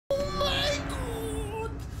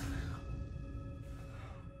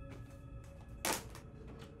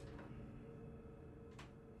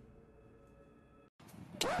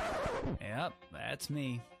Yep, that's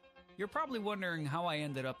me. You're probably wondering how I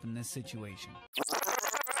ended up in this situation.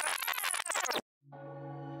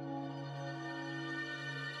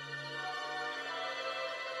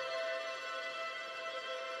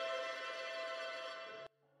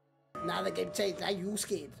 Now the game changed. Now you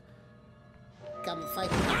scared. Come and fight.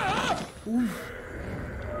 Ah! Oof.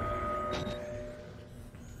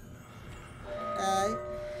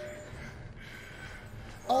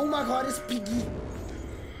 Oh my God, it's Piggy.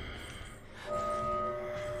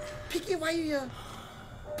 Piggy, why are you here?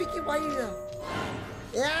 Piggy, why are you here?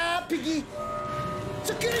 Yeah, Piggy.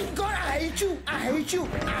 Security guard, I hate you. I hate you.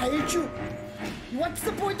 I hate you. What's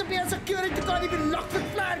the point of being a security guard if you lock the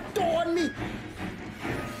flat door on me?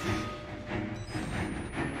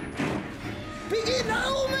 Piggy,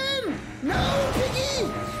 no, man! No, Piggy!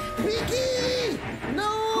 Piggy!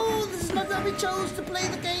 No, this is not how we chose to play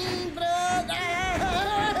the game, bro.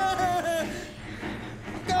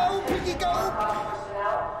 Go, Piggy, go!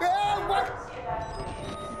 What?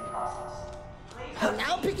 Oh,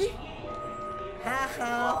 now, Piggy? Ha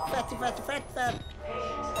ha, fatty, fatty, fat, fat.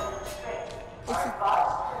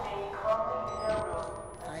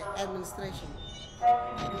 Administration.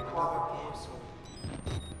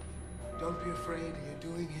 Don't be afraid, you're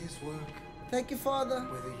doing his work. Thank you, Father.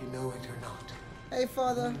 Whether you know it or not. Hey,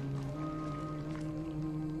 Father.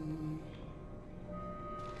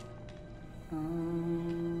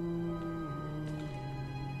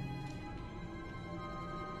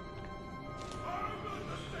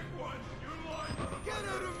 Get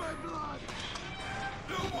out of my blood!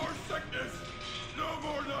 No more sickness! No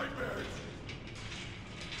more nightmares!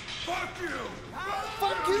 Fuck you!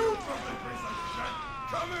 Fuck you!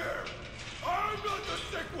 Come here! I'm not the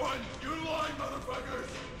sick one! You lying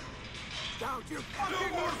motherfuckers! Don't you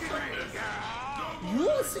fucking look at me! You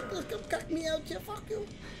are sickness, come cut me out here, fuck you!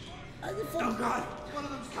 I didn't fuck Oh God! One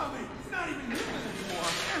of them's coming! It's not even human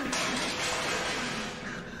anymore!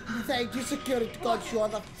 Thank you, security guards, you are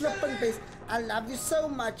the flippin' best. I love you so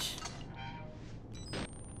much.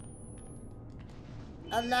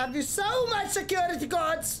 I love you so much, security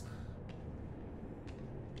guards!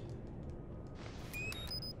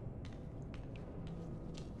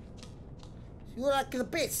 You are like the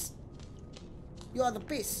best. You are the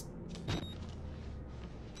best.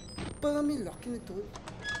 Burn me locking the door.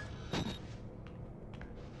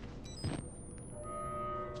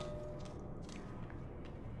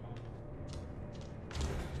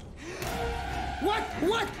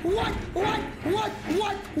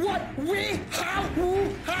 What? Where? How? Who?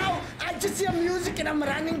 How? I just hear music and I'm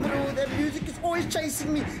running, bro. The music is always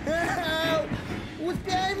chasing me. What's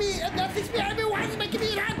behind me? Nothing's behind me. Why is it making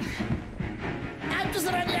me run? I'm just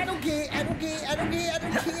running. I don't care.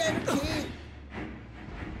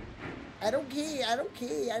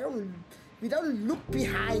 We don't look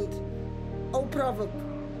behind. Oh, proverb.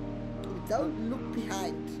 We don't look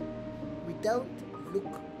behind. We don't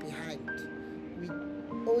look behind. We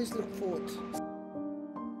always look forward.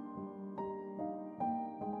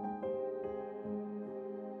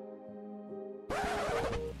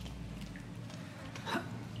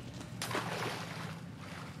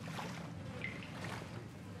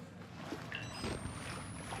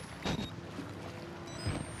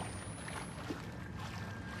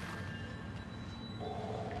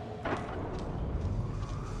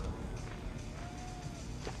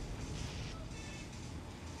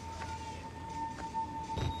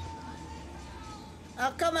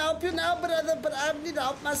 I'll come help you now, brother, but I need to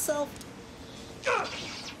help myself.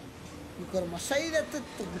 You gotta say that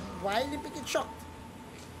why did you get shocked?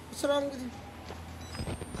 What's wrong with you?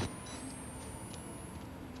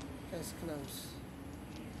 Case close.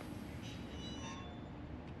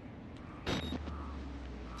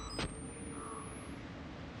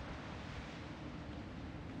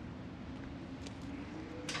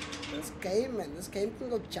 This game can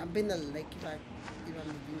go jump in the lake if I'm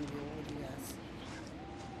doing the audio, yes.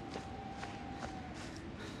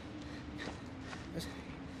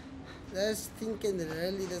 This thing can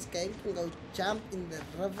this game can go jump in the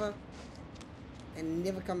river and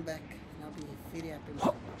never come back, and I'll be very happy with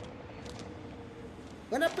it.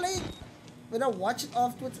 When I play it, when I watch it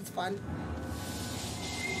afterwards, it's fun.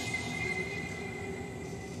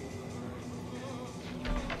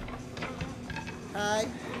 Hi.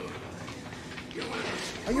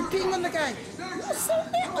 Are you peeing on the guy? You are so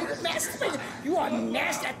nasty. Are you nasty? You are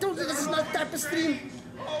nasty. I told you this is not the type of stream.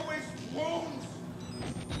 Always wounds!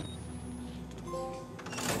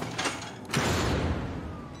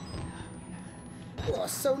 You are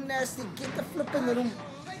so nasty. Get the flip in the room.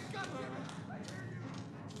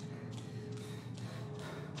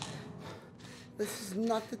 This is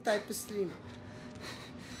not the type of stream.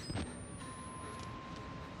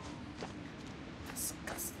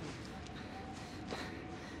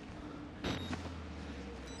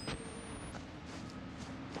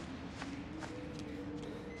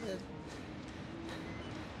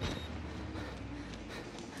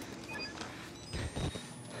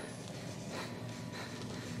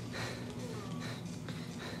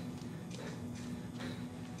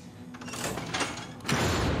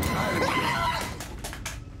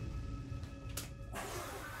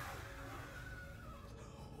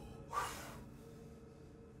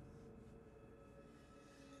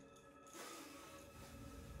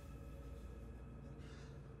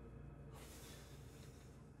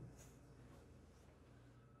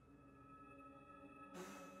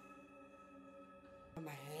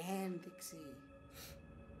 My hand, Dixie.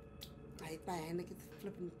 I hit my hand against the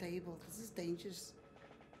flipping table. This is dangerous.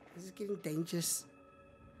 This is getting dangerous.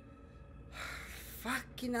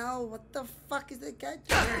 Fucking hell, what the fuck is that guy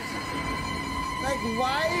doing?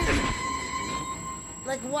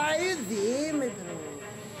 Like, why are you there, my bro?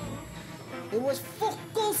 It was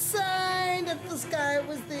focal sign that this guy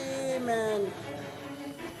was there, man.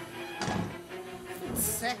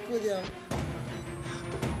 Sack with you.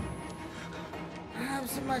 I'm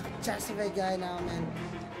so much justified guy now, man.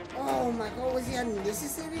 Oh my god, was he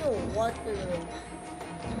unnecessary or what, bro?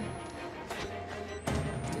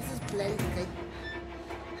 This is bloody great.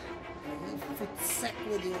 Foot sack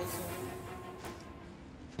with you also.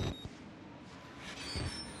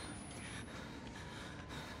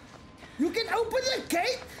 You can open the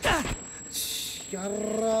gate?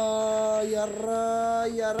 Yara,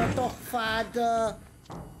 toch, vader.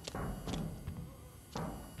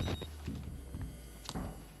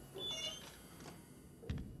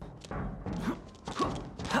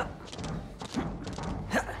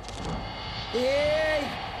 Yay!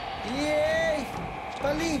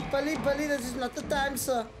 Pali, this is not the time,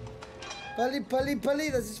 sir. Pali,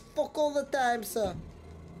 this is fuck all the time, sir.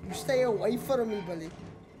 You stay away from me, Pali.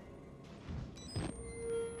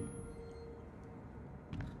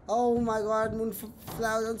 Oh my god,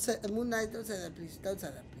 Moonflower, don't say, Moon Knight, don't say that, please. Don't say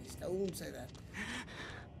that, please. Don't say that.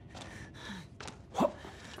 Okay,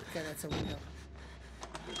 that's a window.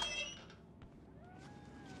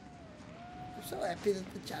 I'm so happy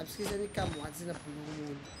that the Chapskis only come once in a blue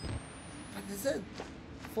moon. But is it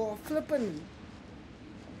for flipping?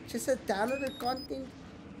 Just a downloaded content.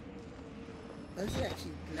 This is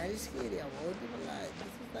actually bloody scary. I won't even lie.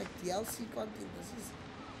 This is like DLC content. This is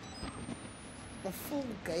a full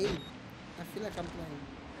game. I feel like I'm playing.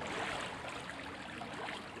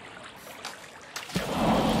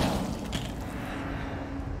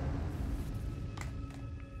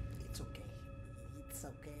 It's okay. It's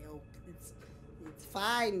okay. Oh, it's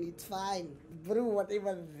fine. It's fine. Bro,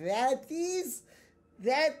 whatever that is,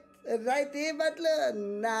 that right there, Butler.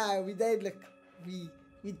 Nah, we died like we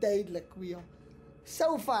died like we are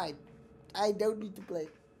so fine. I don't need to play.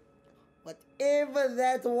 Whatever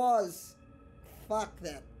that was. Fuck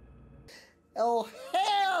that. Oh,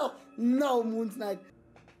 hell no, Moon Knight.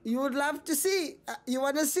 You would love to see. You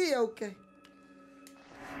want to see? Okay.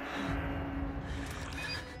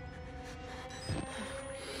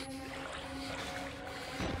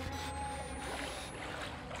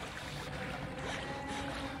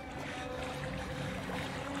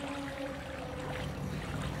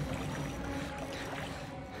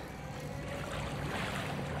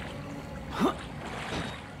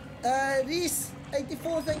 Reese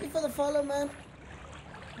 84, thank you for the follow, man.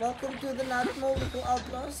 Welcome to the Nautical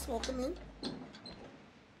Outlaws. Welcome in.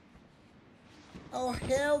 Oh,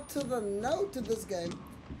 hell to the no to this game.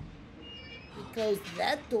 We closed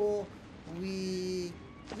that door. Reese,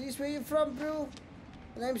 where you from, bro?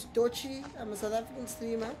 My name's Dochi. I'm a South African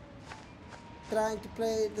streamer. Trying to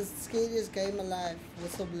play the scariest game alive,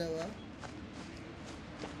 Whistleblower.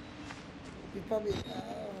 You probably... Oh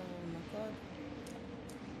my god.